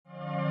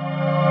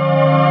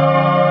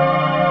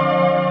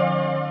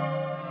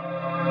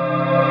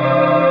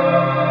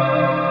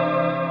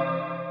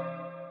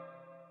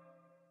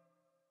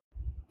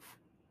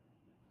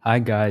Hi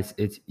guys,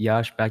 it's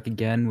Yash back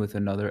again with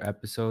another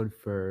episode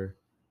for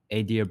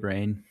Idea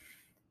Brain.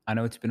 I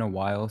know it's been a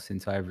while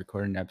since I've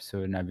recorded an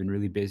episode and I've been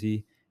really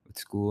busy with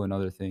school and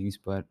other things,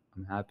 but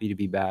I'm happy to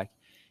be back.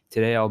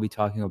 Today I'll be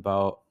talking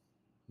about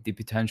the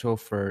potential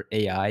for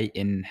AI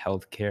in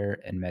healthcare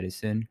and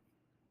medicine.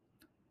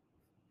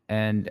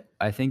 And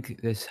I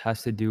think this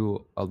has to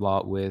do a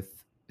lot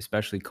with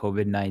especially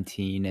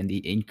COVID-19 and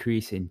the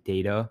increase in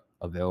data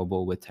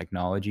available with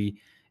technology.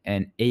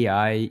 And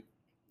AI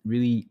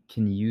really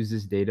can use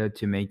this data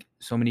to make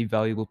so many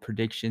valuable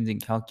predictions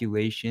and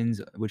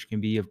calculations, which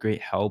can be of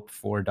great help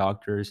for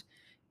doctors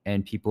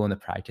and people in the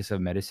practice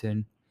of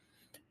medicine.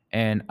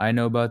 And I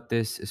know about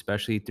this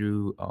especially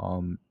through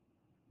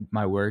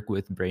my work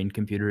with brain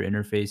computer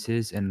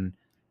interfaces. And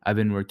I've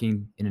been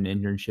working in an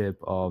internship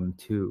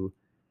to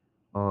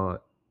uh,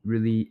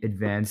 really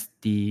advance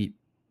the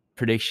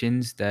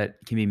predictions that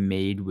can be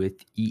made with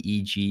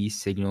EEG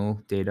signal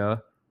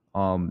data,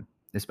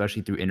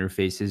 especially through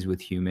interfaces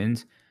with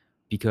humans.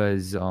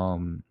 Because,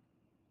 and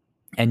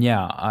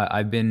yeah,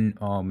 I've been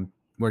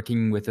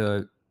working with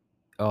a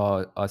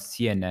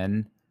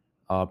CNN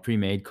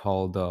pre-made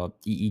called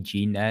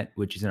EEG Net,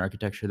 which is an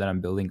architecture that I'm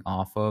building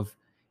off of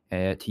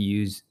to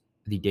use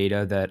the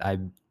data that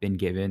I've been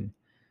given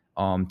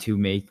to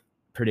make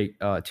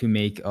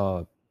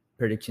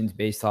predictions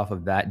based off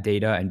of that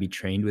data and be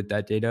trained with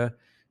that data.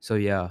 So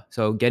yeah,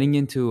 so getting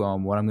into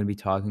what I'm going to be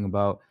talking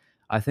about,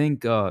 I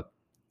think the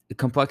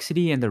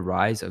complexity and the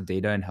rise of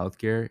data in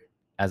healthcare,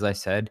 as I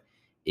said,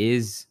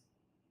 is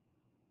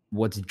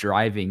what's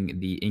driving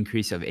the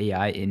increase of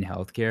AI in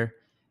healthcare.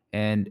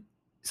 And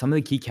some of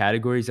the key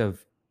categories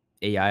of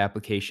AI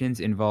applications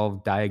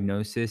involve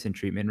diagnosis and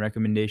treatment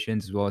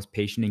recommendations, as well as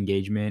patient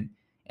engagement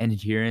and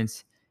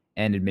adherence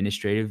and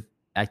administrative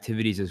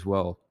activities as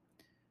well.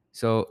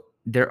 So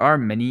there are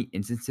many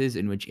instances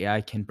in which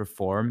AI can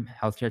perform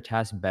healthcare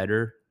tasks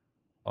better,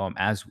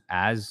 as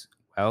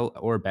well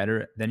or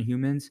better than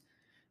humans.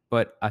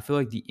 But I feel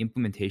like the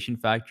implementation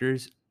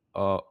factors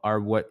are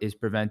what is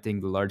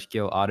preventing the large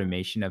scale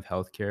automation of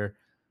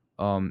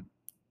um,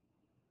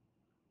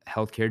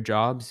 healthcare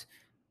jobs,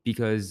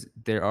 because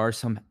there are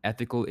some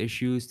ethical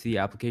issues to the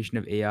application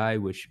of AI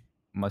which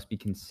must be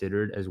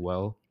considered as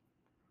well.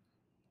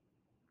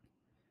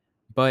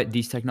 But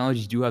these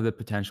technologies do have the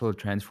potential to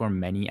transform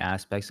many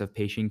aspects of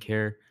patient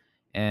care,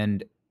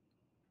 and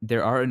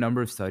there are a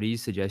number of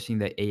studies suggesting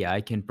that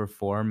AI can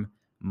perform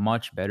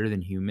much better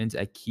than humans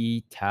at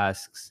key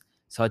tasks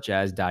such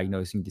as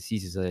diagnosing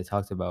diseases that I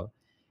talked about.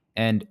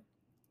 And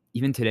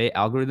even today,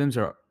 algorithms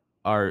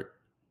are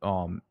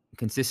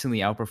consistently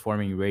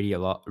outperforming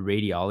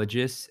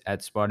radiologists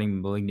at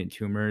spotting malignant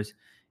tumors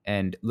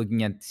and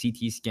looking at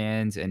CT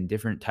scans and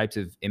different types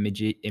of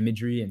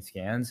imagery and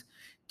scans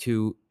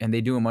and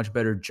they do a much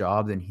better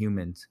job than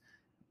humans.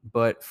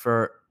 But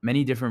for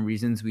many different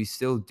reasons, we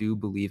still do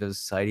believe as a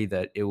society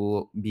that it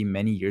will be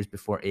many years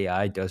before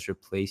AI does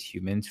replace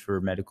humans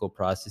for medical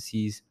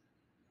processes.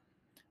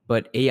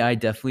 But AI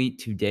definitely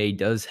today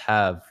does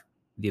have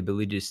the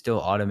ability to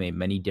still automate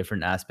many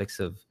different aspects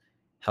of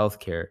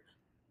healthcare.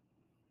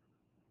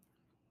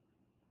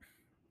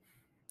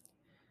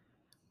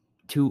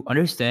 To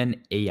understand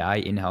AI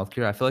in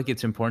healthcare, I feel like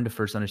it's important to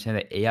first understand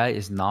that AI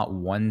is not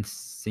one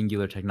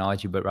singular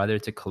technology, but rather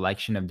it's a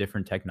collection of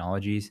different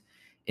technologies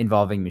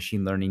involving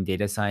machine learning,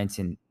 data science,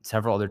 and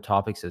several other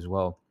topics as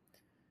well.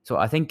 So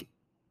I think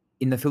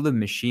in the field of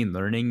machine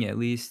learning, at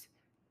least,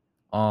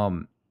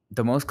 um,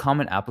 the most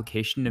common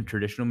application of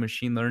traditional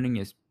machine learning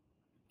is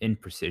in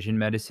precision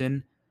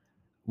medicine,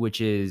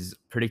 which is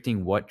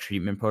predicting what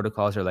treatment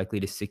protocols are likely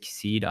to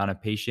succeed on a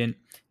patient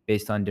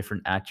based on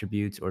different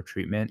attributes or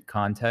treatment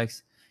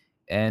contexts.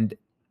 And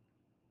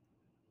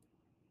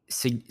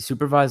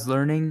supervised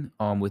learning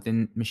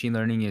within machine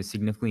learning is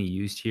significantly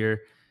used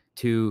here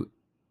to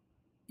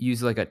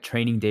use like a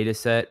training data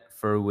set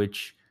for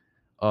which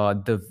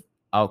the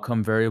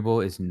outcome variable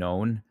is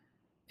known.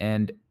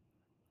 And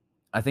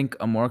I think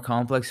a more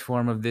complex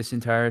form of this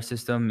entire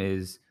system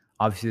is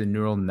obviously the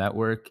neural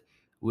network,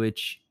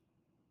 which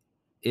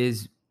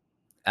is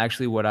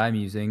actually what I'm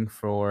using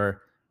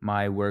for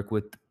my work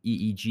with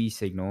EEG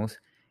signals,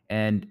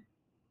 and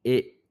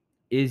it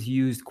is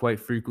used quite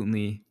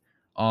frequently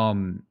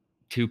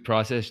to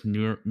process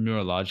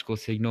neurological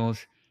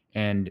signals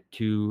and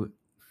to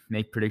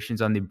make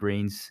predictions on the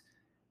brain's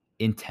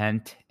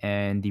intent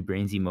and the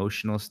brain's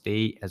emotional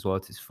state as well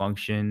as its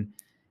function.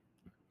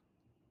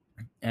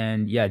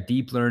 And yeah,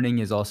 deep learning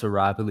is also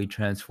rapidly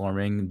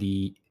transforming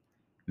the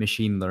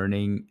machine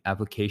learning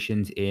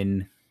applications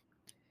in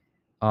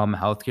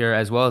healthcare,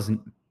 as well as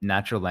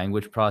natural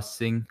language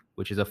processing,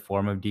 which is a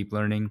form of deep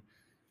learning.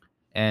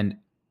 And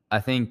I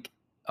think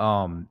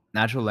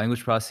natural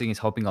language processing is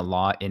helping a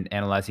lot in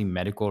analyzing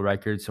medical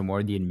records, so more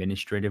of the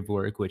administrative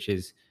work, which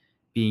is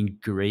being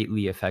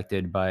greatly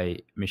affected by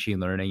machine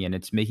learning, and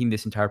it's making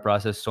this entire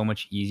process so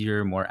much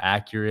easier, more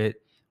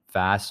accurate,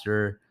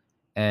 faster,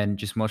 and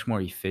just much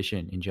more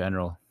efficient in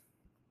general.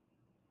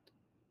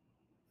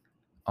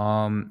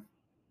 Um,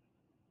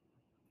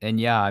 and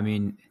yeah, I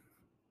mean,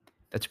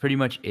 that's pretty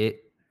much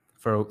it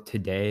for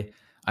today.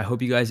 I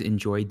hope you guys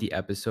enjoyed the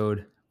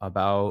episode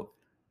about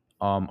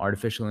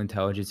artificial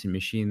intelligence and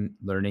machine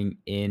learning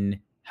in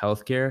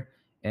healthcare.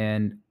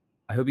 And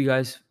I hope you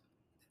guys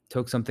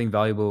took something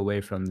valuable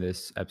away from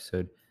this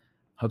episode.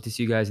 Hope to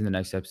see you guys in the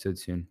next episode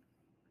soon.